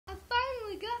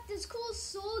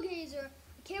soul gazer.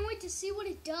 I can't wait to see what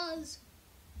it does.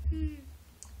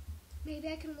 Maybe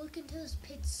I can look into this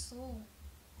pit's soul.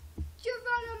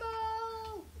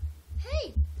 Geronimo!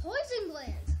 Hey, poison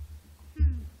glands.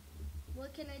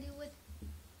 What can I do with...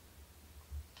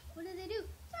 What do they do?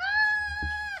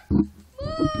 Ah!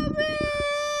 Mommy!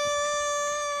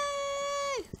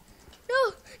 No!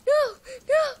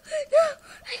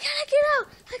 I gotta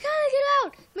get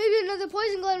out! Maybe another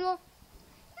poison gland will...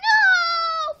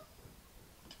 No!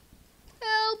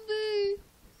 Help me!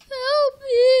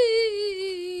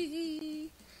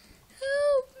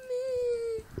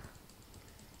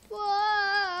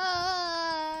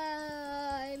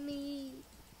 Why me?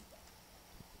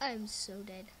 I'm so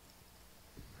dead.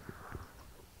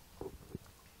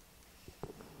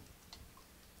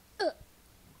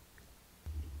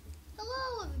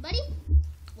 Hello, everybody.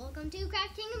 Welcome to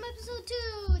Craft Kingdom Episode 2.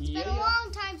 It's been a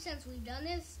long time since we've done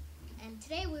this, and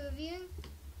today we're reviewing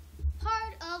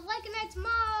part of Lycanites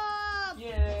Mod.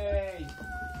 Yay!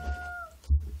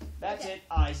 That's it.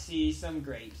 I see some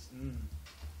grapes.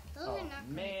 Those are not grapes.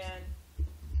 Man.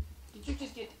 Did you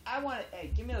just get... I want it.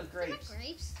 Hey, give me those grapes. They're not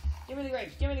grapes. Give me the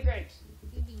grapes. Give me the grapes.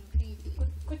 You're being crazy.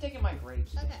 Quit taking my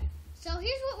grapes. Okay, so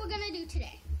here's what we're going to do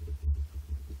today.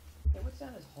 Hey, what's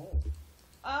down this hole?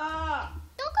 Ah!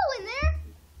 Don't go in there.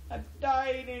 I'm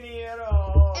dying in here.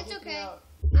 Oh, It's okay. I'll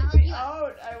help get you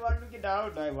out. out. I want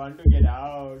to get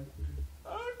out.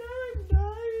 Oh, no, I'm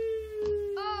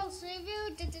dying. I'll save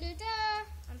you. Da-da-da-da.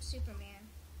 I'm Superman.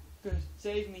 Good.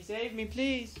 Save me,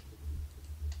 please.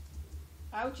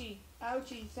 Ouchie,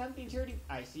 something's hurting.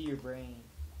 I see your brain.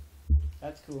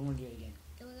 That's cool. I'm gonna do it again.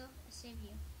 There we go. I saved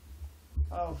you.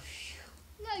 Oh, phew.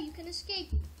 No, you can escape.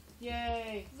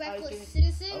 Yay. Reckless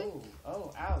citizen.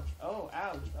 Oh, ouch.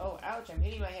 I'm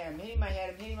hitting my head.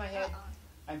 Uh-oh.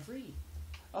 I'm free.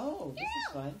 Oh, this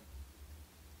is fun.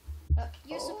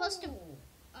 You're supposed to...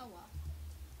 Oh, well.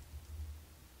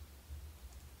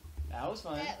 That was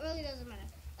fun. That really doesn't matter.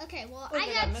 Okay, well, Look I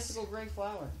at got... that mystical gray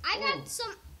flower. I got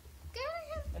some...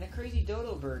 And a crazy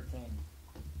dodo bird thing.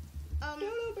 Dodo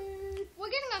bird. We're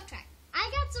getting off track. I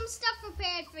got some stuff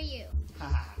prepared for you.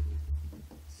 Ha.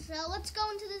 So let's go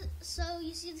into the... So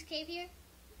you see this cave here?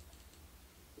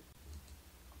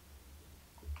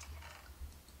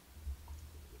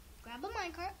 Grab a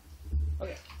minecart.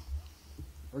 Okay.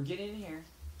 We're getting in here.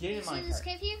 Get in You the see this minecart.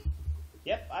 cave here?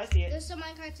 Yep, I see it. There's some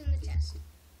minecarts in the chest.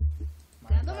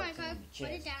 Grab the Minecart's minecart, in the put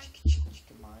it chest.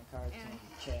 down. Minecart's in And-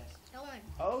 the chest. Go in.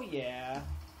 Oh, yeah.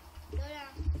 Go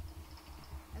down.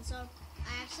 And so I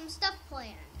have some stuff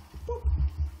planned. Boop.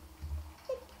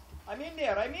 Boop. I'm in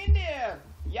there.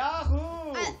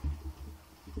 Yahoo!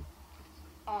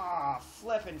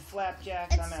 Flippin'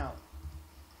 flapjacks, I'm out.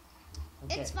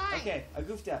 Okay. It's fine. Okay, I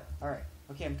goofed up. Alright.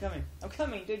 Okay, I'm coming.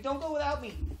 Dude, don't go without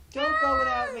me. Don't go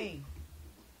without me.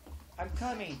 I'm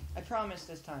coming. I promise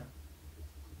this time.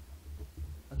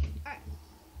 Okay. Alright.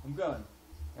 I'm going.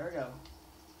 There we go.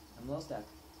 I'm a little stuck.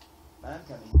 But I'm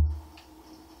coming.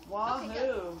 Wahoo!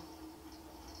 Okay,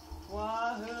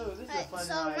 Wahoo! This is a fun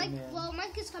ride, man.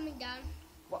 Mike is coming down.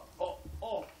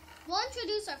 Oh. We'll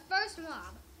introduce our first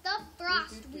mob, the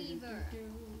Frost Weaver.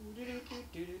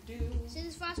 See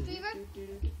this Frost Weaver?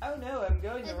 Oh no, I'm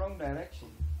going the wrong direction.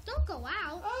 Don't go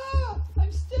out. Oh,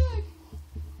 I'm stuck.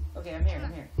 Okay, I'm here.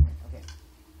 Okay.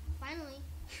 Finally.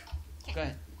 Go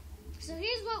ahead. So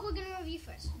here's what we're going to review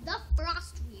first. The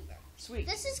Frost Weaver. Sweet.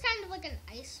 This is kind of like an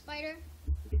ice spider.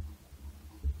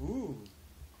 Ooh.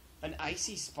 An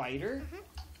icy spider?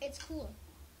 It's cool.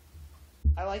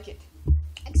 I like it.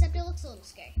 Except it looks a little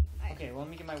scary. All right. Okay, well, let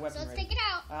me get my weapon So let's ready. take it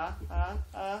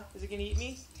out. Is it going to eat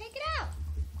me? Take it out.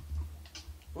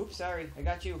 Oops, sorry. I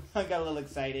got you. I got a little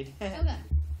excited. Okay.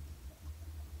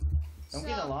 Don't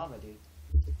get in the lava, dude.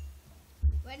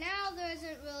 Right now, there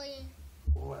isn't really...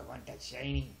 Oh, I want that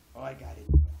shiny. Oh, I got it.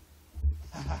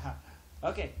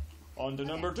 Okay, on to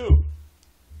number 2.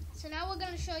 So now we're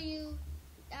going to show you...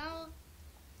 Now,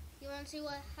 you want to see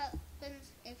what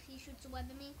happens if he shoots a web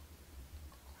at me?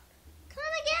 Come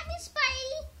and get me,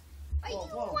 Spidey! Are you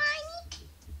whiny?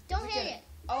 Don't hit it.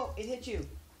 Oh, it hit you.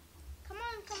 Come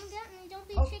on, come get me. Don't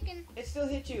be chicken. It still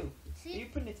hit you. See? Are you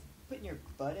putting your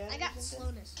butt out? I got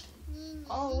slowness.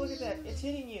 Oh, look at that. It's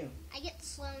hitting you. I get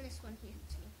slowness when he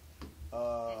hits me.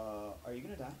 Are you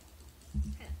going to die?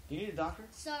 Do you need a doctor?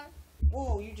 Sir,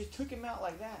 Whoa, you just took him out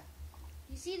like that.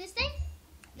 you see this thing?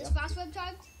 This Yep. frost web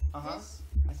charge? Uh-huh. This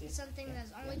I see is it. something Yeah,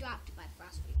 that's only yeah. dropped by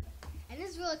frost weaver. And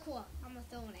this is really cool. I'm going to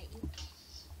throw it at you.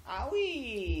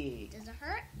 Owie! Does it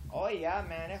hurt? Oh, yeah,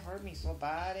 man. It hurt me so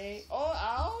bad, eh? Oh,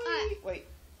 owie! Wait.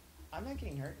 I'm not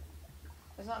getting hurt.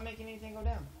 That's not making anything go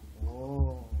down.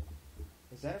 Whoa.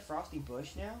 Is that a frosty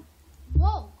bush now?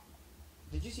 Whoa.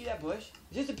 Did you see that bush?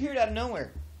 It just appeared out of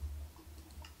nowhere.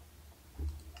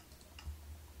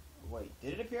 Wait,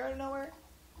 did it appear out of nowhere?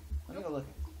 Let me go look.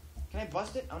 Can I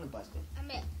bust it? I want to bust it. I'm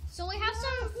in. So we have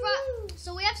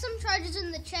some charges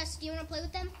in the chest. Do you want to play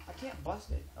with them? I can't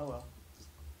bust it. Oh well.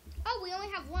 Oh, we only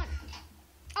have one.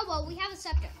 Oh well, we have a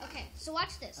scepter. Okay, so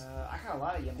watch this. I got a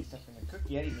lot of yummy stuff in there. Cooked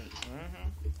Yeti meat.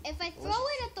 If I throw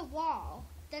it at the wall,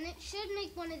 then it should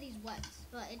make one of these webs,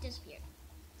 but it disappeared.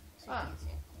 So you can't see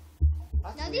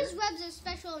it. Now these webs are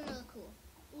special and really cool.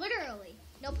 Literally.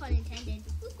 No pun intended.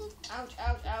 Ouch,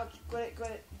 ouch, ouch. Quit it,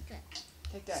 quit it. Good.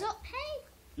 Take that. So, hey.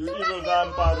 You don't evil let me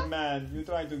vampire alone. man. You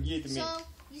trying to get me. So,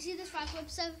 you see this rock web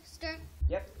sister?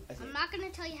 Yep, I see I'm it. not going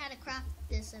to tell you how to craft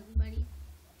this, everybody.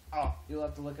 Oh, you'll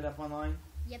have to look it up online?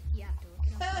 Yep, you have to look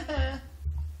it up.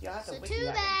 You'll have to So, wiki too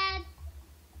that bad. one.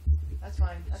 That's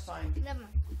fine, that's fine. Never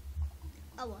mind.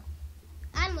 Oh, well.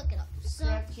 I'm looking up. So,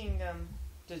 Craft Kingdom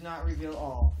does not reveal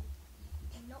all.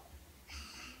 no.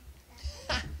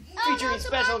 Featuring it's a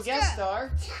special monster. guest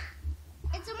star.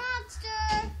 It's a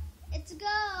monster. It's a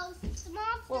ghost. It's a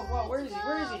monster. Whoa, whoa, where is he? It's a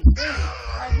Where is he? ghost. Where is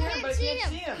he? I hear him, but I can't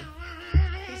see him.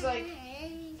 He's like,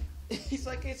 he's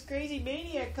like this crazy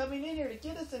maniac coming in here to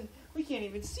get us, and we can't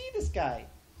even see this guy.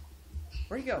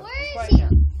 Where'd he go? Where He's is quiet he? now.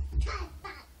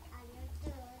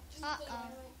 Uh-oh.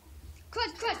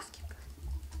 Crud, crud.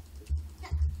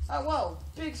 Oh, whoa,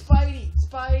 big Spidey.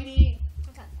 Spidey.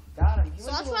 Okay. Got him. He So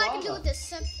went that's to what the I can do lava. with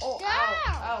this. Oh, Down.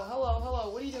 ow, hello, hello.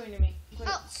 What are you doing to me? Quit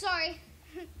it. Oh, sorry.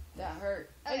 That hurt.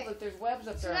 Hey, Okay. look, there's webs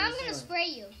up So there now on I'm the going to ceiling. spray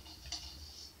you.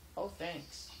 Oh,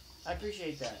 thanks. I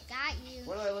appreciate that. Got you.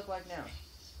 What do I look like now?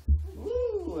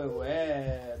 Ooh, a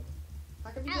web.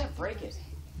 How come you can't break it?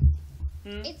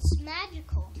 It's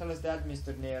magical. Tell us that,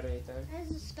 Mr. Narrator.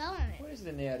 There's a spell on it. What is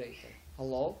the narrator?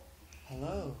 Hello?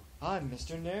 Hello. I'm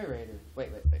Mr. Narrator. Wait.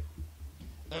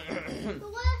 What?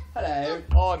 Hello.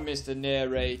 I'm Mr.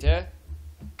 Narrator.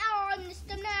 Oh, Mr.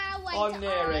 Narrator. I'm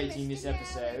narrating Mr. this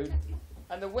episode. Narrator.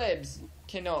 And the webs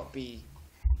cannot be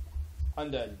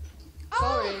undone. Oh,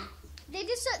 Sorry. they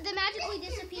magically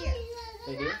disappear.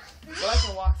 They do? Well, I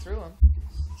can walk through them.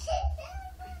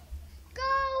 Go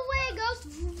away, ghost.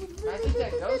 I think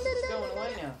that ghost is going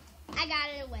away now. I got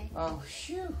it away. Oh,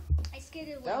 shoot. I scared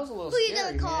it away. That was a little Who you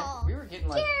scary, gonna call? man. We were getting,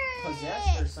 like, Carrot.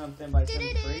 possessed or something by some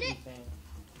crazy thing.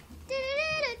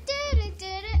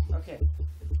 Okay.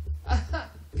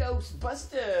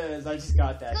 Ghostbusters! I just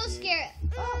got that, Go dude. scare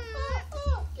it.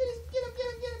 Oh, get him.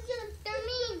 They're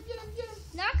mean. Get him.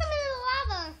 Knock them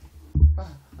in the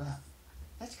lava.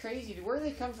 That's crazy. Where do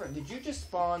they come from? Did you just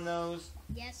spawn those?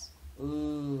 Yes.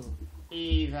 Ooh,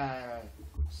 evil.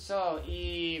 So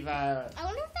evil. I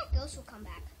wonder if that ghost will come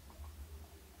back.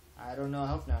 I don't know. I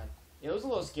hope not. It was a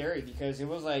little scary because it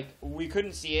was like, we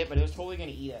couldn't see it, but it was totally going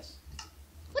to eat us.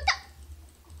 What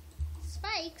the?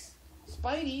 Spikes.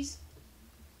 Spideys.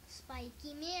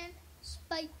 Spiky man.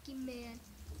 Spiky man.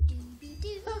 Do-do-do.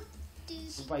 Do-do-do.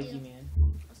 Spiky man.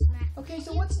 I'll smack Okay,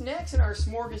 so you. what's next in our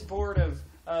smorgasbord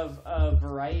of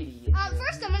variety?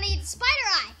 First I'm gonna eat spider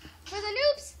eye. For the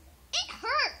noobs, it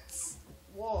hurts.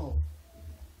 Whoa.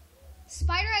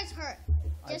 Spider eyes hurt.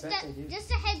 I bet they do. Just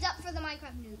a heads up for the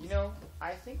Minecraft noobs. You know,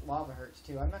 I think lava hurts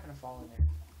too. I'm not going to fall in there.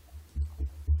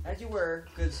 As you were,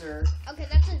 good sir. Okay,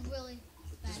 that's a really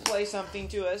bad. Display something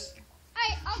to us.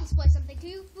 Alright, I'll display something to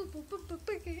you.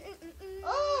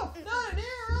 Oh, not an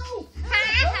arrow!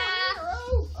 Ha Not an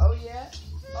arrow! Oh, yeah?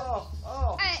 Oh.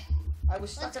 Alright, I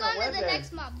was stuck let's in go a web on to the there.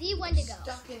 next mob, the Wendigo.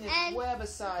 Stuck in this And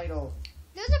webicidal.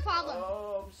 there's a problem.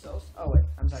 Oh, I'm so... Oh, wait.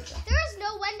 I'm sorry. There is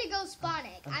no Wendigo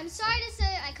spawning. I'm sorry to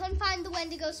say I couldn't find the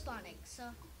Wendigo spawning. So,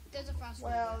 there's a frost.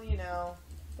 Well, you know,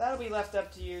 that'll be left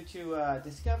up to you to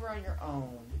discover on your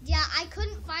own. Yeah, I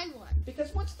couldn't find one.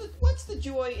 Because what's the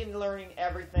joy in learning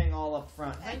everything all up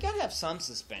front? You gotta have some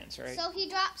suspense, right? So he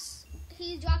drops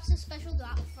a special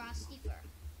drop of frosty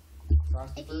fur.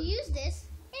 Frosty If fur? you use this,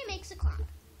 it makes a cloud.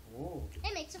 Ooh.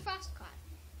 It makes a frost cloud.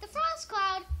 The frost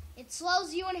cloud, it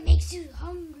slows you and it makes you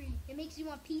hungry. It makes you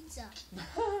want pizza.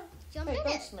 Jump Hey, in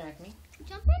don't it. smack me.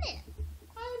 Jump in it.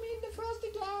 I'm in the frosty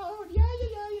cloud. Yeah.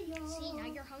 See, now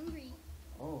you're hungry.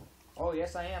 Oh,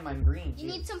 yes, I am. I'm green, too.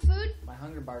 You need some food? My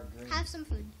hunger bar green. Have some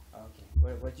food.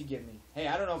 Okay. What'd you give me? Hey,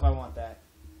 I don't know if I want that.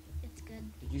 It's good.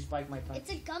 Did you spike my punch?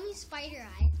 It's a gummy spider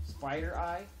eye. Spider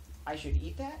eye? I should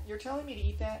eat that? You're telling me to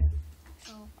eat that?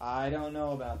 So, I don't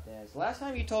know about this. Last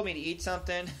time you told me to eat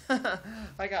something,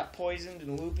 I got poisoned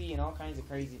and loopy and all kinds of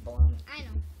crazy baloney. I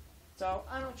know. So,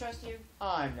 I don't trust you.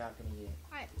 I'm not going to eat it.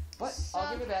 Alright. But So-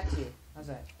 I'll give it back to you. How's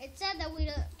that? It said that we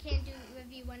can't do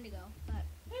review Wendigo, but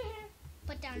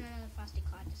put down another frosty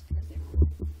cloud just because they're cool.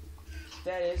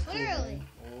 That is cool. Literally.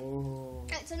 Oh.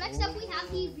 Alright, so next up we have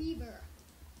the Reaver.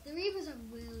 The The Reapers are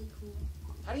really cool.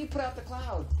 How do you put out the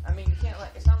cloud? I mean, you can't like.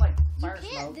 It's not like You fire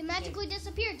can't. smoke. They magically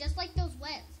disappear, just like those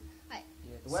webs. Alright.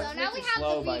 Yeah, the webs So make now we you have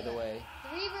slow, the by Reaper. the way. The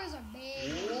Reapers are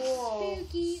big, Whoa,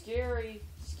 spooky, scary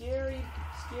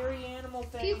animal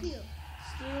thing. pew pew.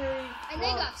 Scary. And they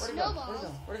got Where'd it snowballs. go?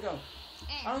 Where'd it go? And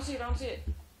I don't see it. it's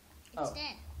Oh.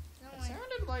 dead. Don't It worry.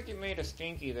 sounded like it made a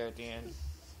stinky there at the end.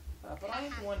 But I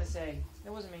ain't the one to say. It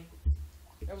wasn't me.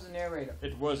 It was the narrator.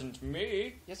 It wasn't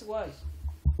me. Yes, it was.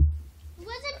 It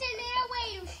wasn't the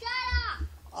narrator. Shut up.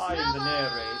 I am the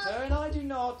Snowballs. narrator, and I do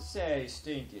not say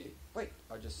stinky. Wait,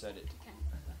 I just said it. Okay.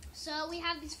 So we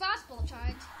have these frostball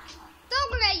charts.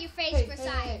 Don't run at your face Hey, for hey,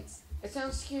 science. hey. It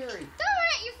sounds scary. Don't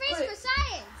run at your face Quit. for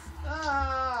science.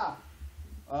 Ah!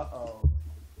 Uh-oh.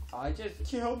 I just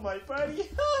killed my buddy.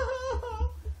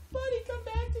 Buddy, come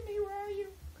back to me. Where are you?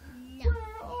 No.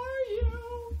 Where are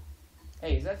you?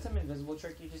 Hey, is that some invisible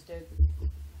trick you just did?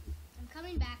 I'm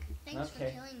coming back. Thanks for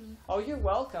Okay. killing me. Oh, you're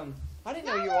welcome. I didn't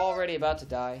know you were already about to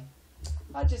die.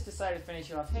 I just decided to finish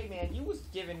it off. Hey, man, you was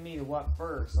giving me the what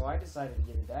first, so I decided to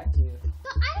give it back to you.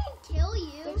 But I didn't kill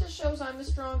That you. just shows I'm the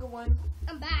stronger one.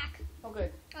 I'm back. Oh,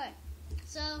 good. Alright.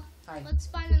 So Hi. let's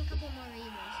find a couple more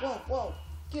Reapers. Whoa, whoa.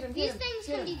 Get him, These get him. things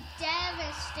get can him. be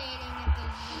devastating if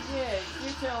they Yeah,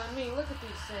 you're telling me. Look at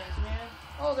these things, man.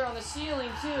 Oh, they're on the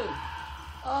ceiling, too.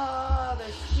 Ah,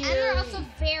 they're scary. And they're also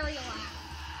very loud.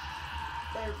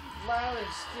 They're loud and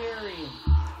scary.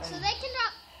 So And they can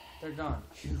drop they're gone.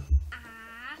 Phew.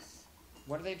 ass.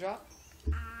 What do they drop?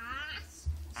 Ass.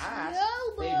 Ass.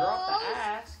 Snowballs. They drop the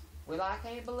ass. Well, I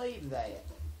can't believe that.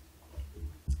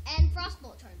 And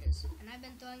frostbolt charges. And I've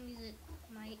been throwing these at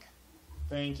Mike.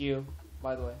 Thank you,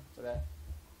 by the way, for that.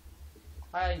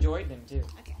 I enjoyed them, too.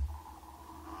 Okay.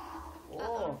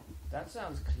 Oh, that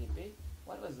sounds creepy.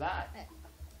 What was that?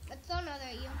 Let's throw another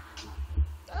at you.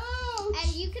 Oh!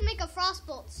 And you can make a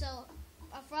frostbolt, so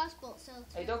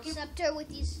Hey, don't give... scepter with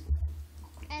these,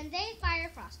 and they fire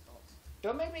frostbolts.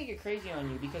 Don't make me get crazy on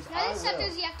you, because Now I these will.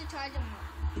 scepters you have to charge them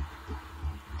up,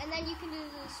 and then you can do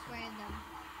the spray of them.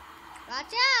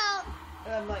 Watch out!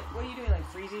 And I'm like, what are you doing, like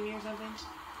freezing me or something?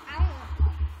 I don't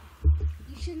know.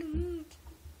 You shouldn't have moved.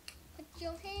 Put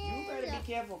your You hands better up.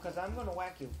 be careful, because I'm going to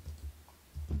whack you.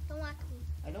 Don't whack me.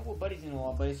 I know we're buddies and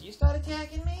all, but if you start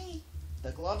attacking me,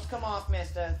 the gloves come off,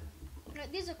 mister. No,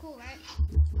 these are cool, right?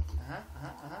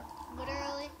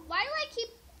 Literally. Why do I keep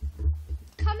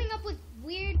coming up with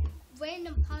weird,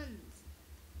 random puns?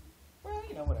 Well,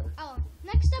 you know, whatever. Oh,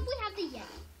 next up we have the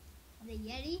Yeti. The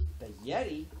Yeti? The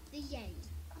Yeti? The Yeti.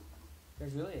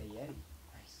 There's really a Yeti.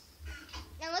 Nice.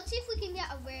 Now let's see if we can get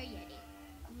a rare Yeti.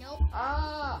 Nope.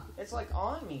 Ah, it's like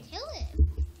on me. Kill it.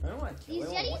 I don't want to kill These it.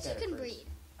 I wanna look Yetis at you it can first. breed.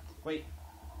 Wait,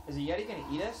 is a Yeti going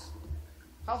to eat us?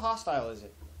 How hostile is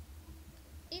it?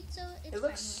 It's It looks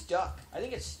friendly. stuck. I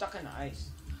think it's stuck in the ice.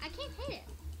 I can't hit it.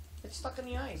 It's stuck in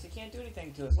the ice. It can't do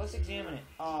anything to us. Let's examine it.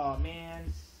 Oh,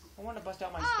 man. I want to bust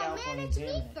out my Oh scalpel man, and it's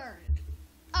examine meat it. burned.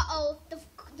 Uh-oh,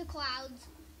 the clouds.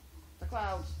 The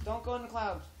clouds. Don't go in the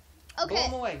clouds. Okay. Blow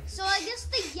them away. So I guess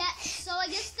the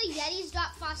Yetis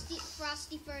drop frosty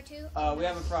fur too. We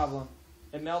have a problem.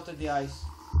 It melted the ice.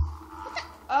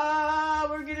 Ah,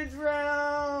 we're gonna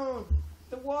drown.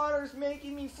 The water's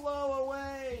making me flow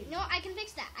away. No, I can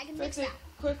fix that. I can Fix fix it that.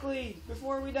 quickly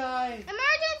before we die.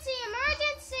 Emergency!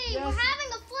 Emergency! Yes. We're having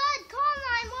a flood. Call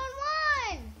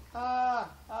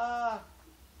 911.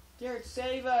 Garrett,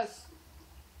 save us.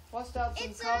 Bust out some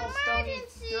It's an cobblestone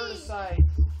emergency. dirticide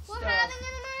We're stuff. having an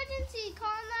emergency. Call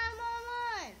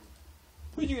 911.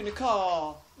 Who you gonna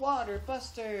call? Water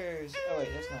busters. Oh wait,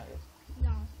 that's not it.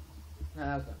 No. No,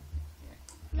 that was good.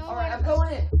 No. All right, water I'm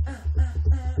going in.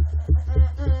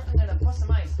 I'm gonna bust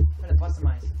some ice.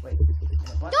 Wait.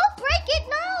 Don't break it,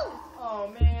 no! Oh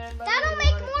man. but I That'll really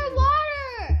make wanted more to.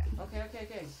 water! Okay.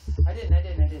 I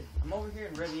didn't. I'm over here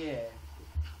in Riviera.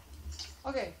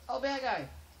 Okay, bad guy.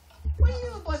 What are you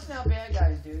doing busting out bad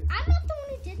guys, dude? I'm not the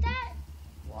one who did that.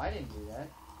 Well, I didn't do that.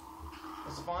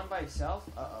 It spawned by itself?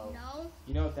 Uh-oh. No,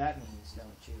 You know what that means,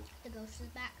 don't you? the ghost is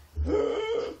back.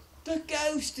 The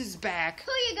ghost is back!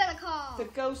 Who you gonna call? The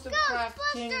ghost of Craft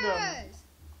Kingdom. Ghostbusters!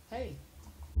 Hey,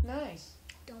 nice.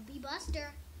 Don't be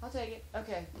Buster. I'll take it.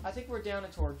 Okay, I think we're down a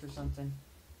torch or something.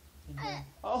 in here.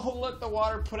 Uh. Oh, look, the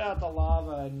water put out the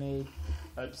lava and made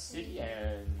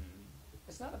obsidian.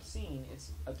 It's not obscene,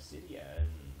 it's obsidian.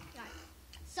 Right.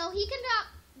 So he can drop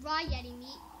raw Yeti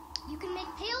meat. You can make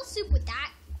pale soup with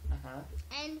that. Uh-huh.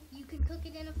 And you can cook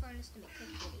it in a furnace to make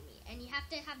cooked Yeti meat. And you have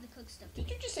to have the cooked stuff. Did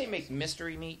you just say make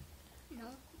mystery meat? No.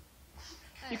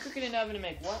 You cook it in the oven to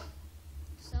make what?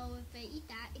 So if I eat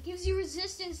that, it gives you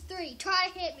resistance 3. Try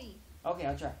to hit me. Okay,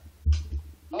 I'll try.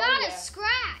 Oh, Not yeah. a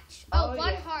scratch. Oh,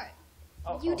 One yeah. heart.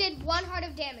 You did 1 heart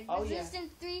of damage. Oh,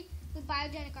 Resistance 3 with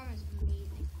biogenic armor is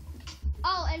amazing.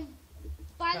 Oh, and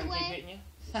by the way...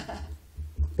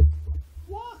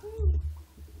 Wahoo!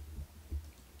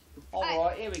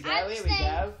 Alright, here we go, I have this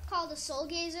thing called a soul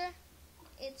gazer.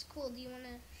 It's cool. Do you want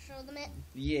to show them it?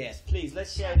 Yes, please.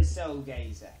 Let's show the soul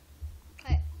gazer.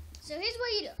 Okay. So here's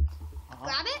what you do.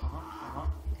 Grab it.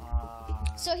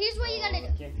 So here's what you gotta do.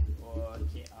 Okay.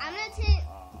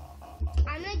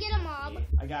 I'm gonna get a mob.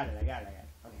 Yeah, I got it.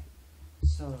 Okay.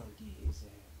 Soul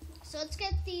gazer. So let's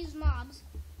get these mobs.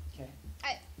 Okay.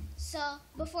 Alright. So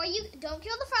before you don't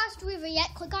kill the frost weaver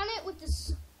yet, click on it with the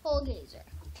soul gazer.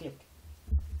 Click.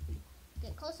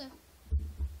 Get closer.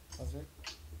 Closer.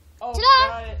 Oh, Ta-da!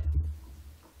 got it.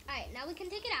 Alright, now we can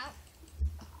take it out.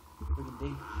 We can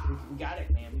dig. We got it,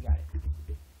 man. We got it.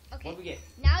 Okay. What do we get?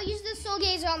 Now use the soul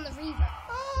gazer on the reaver.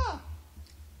 Ah!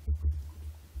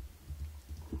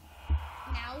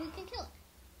 Now we can kill it.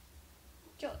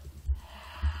 Kill it.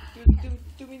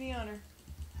 Do me the honor.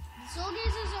 The soul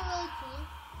gazers are really cool.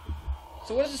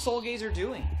 So what is the soul gazer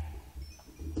doing?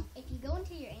 If you go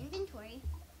into your inventory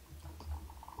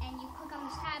and you click on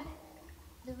this tab,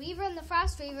 the reaver and the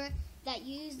frost reaver that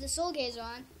you use the soul gazer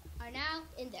on are now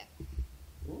in there.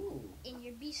 Ooh. In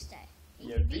your beast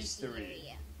Your beastery.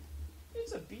 area.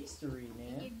 It's a beastery,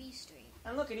 man. In your beastery.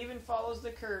 And look, it even follows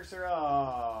the cursor.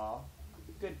 Oh,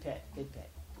 good pet.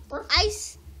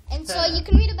 Ice. And so you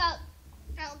can read about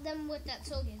them with that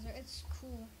soul gazer. It's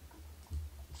cool.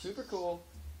 Super cool.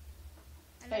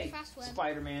 And hey, frost web.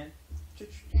 Spider-Man.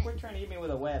 Quit trying to hit me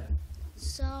with a web.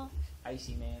 So.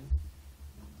 Icy man.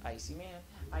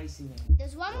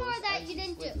 There's one more that you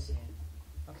didn't do.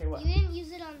 Okay, what? You didn't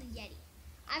use it on the Yeti.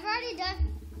 I've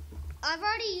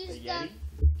already used the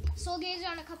soul gazer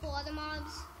on a couple other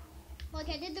mobs. Like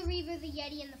I did the reaver, the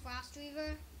Yeti, and the frost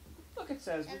reaver. Look, it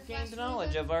says we've gained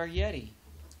knowledge of our Yeti.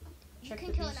 You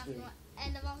can kill it if you want.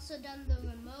 And I've also done the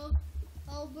remote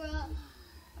Cobra.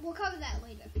 We'll cover that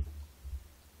later.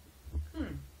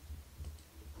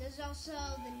 There's also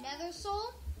the Nether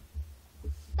Soul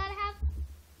that I have.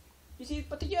 You see,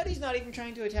 but the Yeti's not even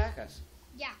trying to attack us.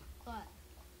 Yeah, but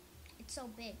it's so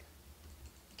big.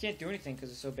 Can't do anything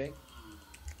because it's so big.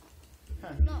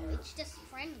 Huh. No, it's just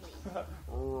friendly.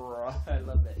 I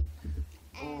love that.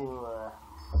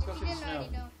 Let's go through the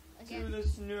snow. Again. Through the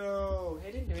snow.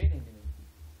 It didn't do anything to me.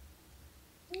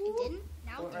 It didn't?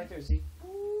 Now right there, see?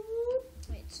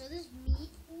 Wait, so this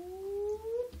meat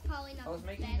probably not I was the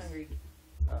making me best. hungry.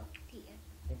 Oh. Yeah.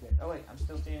 Okay, good. Oh wait, I'm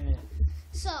still standing in it.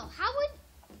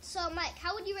 So Mike,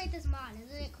 how would you rate this mod?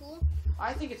 Isn't it cool?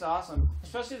 I think it's awesome,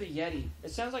 especially the Yeti.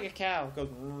 It sounds like a cow. It goes.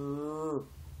 Rrr.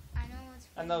 I know it's.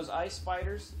 And those ice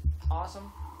spiders,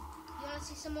 awesome. You want to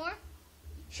see some more?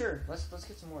 Sure. Let's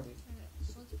get some more, dude.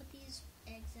 So let's put these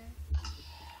eggs in.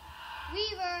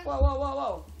 Reaver.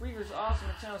 Whoa! Reaver's awesome.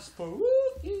 It sounds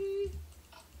spooky.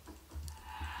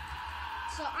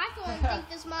 So I for one think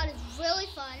this mod is really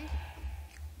fun.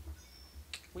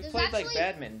 We played like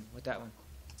badminton with that one.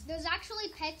 There's actually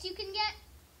pets you can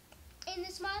get in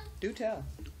this mod. Do tell.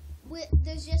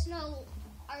 There's just no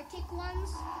Arctic ones,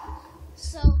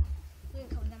 so we can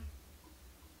cover them.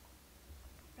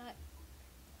 But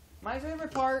My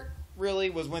favorite part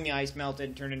really was when the ice melted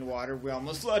and turned into water. We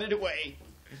almost flooded away.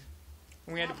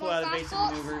 And we had to pull out evasive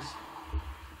maneuvers.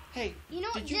 Hey, you know,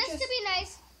 just to be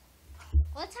nice,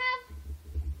 let's have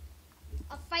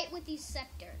a fight with these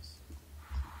scepters.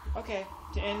 Okay,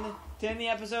 to end the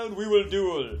episode, we will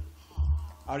duel.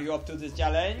 Are you up to this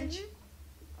challenge?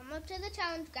 I'm up to the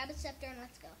challenge. Grab a scepter and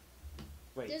let's go.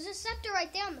 Wait. There's a scepter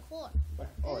right there on the floor. Where?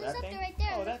 Oh, There's that a scepter thing? right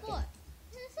there on the that floor. thing.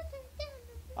 There's a scepter right there on the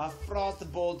floor. A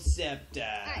frostbolt scepter.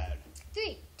 Alright,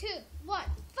 3, 2, 1,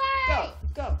 Go, fight!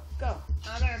 go, go.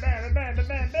 No,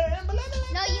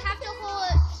 you have to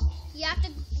hold. You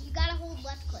gotta hold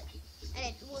left click, and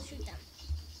it will shoot them.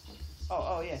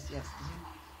 Oh, yes.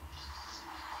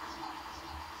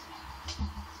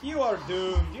 You are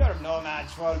doomed. You are no match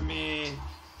for me.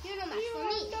 You're no match for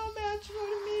me. No match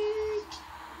for me.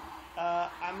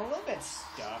 I'm a little bit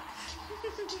stuck.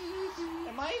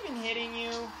 Am I even hitting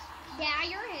you? Yeah,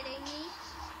 you're hitting me.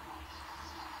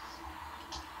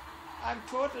 I'm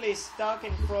totally stuck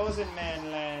in Frozen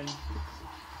Man Land.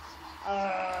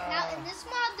 Now, in this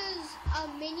mod, there's a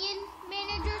minion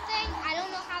manager thing. I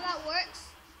don't know how that works.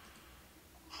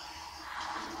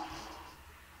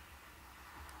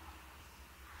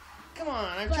 Come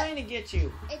on, I'm trying to get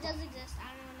you. It does exist.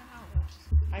 I don't know how it works.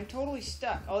 I'm totally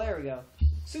stuck. Oh, there we go.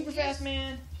 Super fast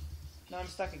man. No, I'm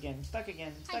stuck again. Stuck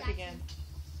again.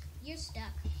 You're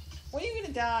stuck. When are you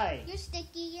gonna die? You're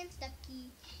sticky and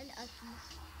stucky and ucky.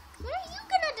 When are you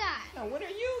gonna die? No, when are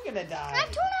you gonna die? I have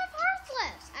 2.5 hearts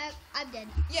left. I did.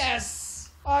 Yes!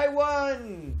 I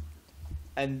won!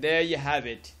 And there you have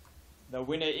it. The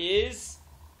winner is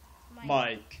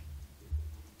Mike.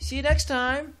 See you next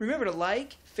time. Remember to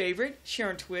like, favorite, share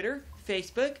on Twitter,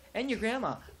 Facebook, and your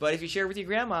grandma. But if you share with your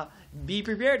grandma, be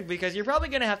prepared because you're probably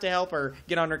going to have to help her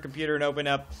get on her computer and open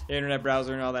up the internet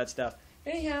browser and all that stuff.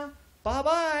 Anyhow,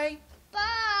 bye-bye.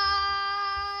 Bye.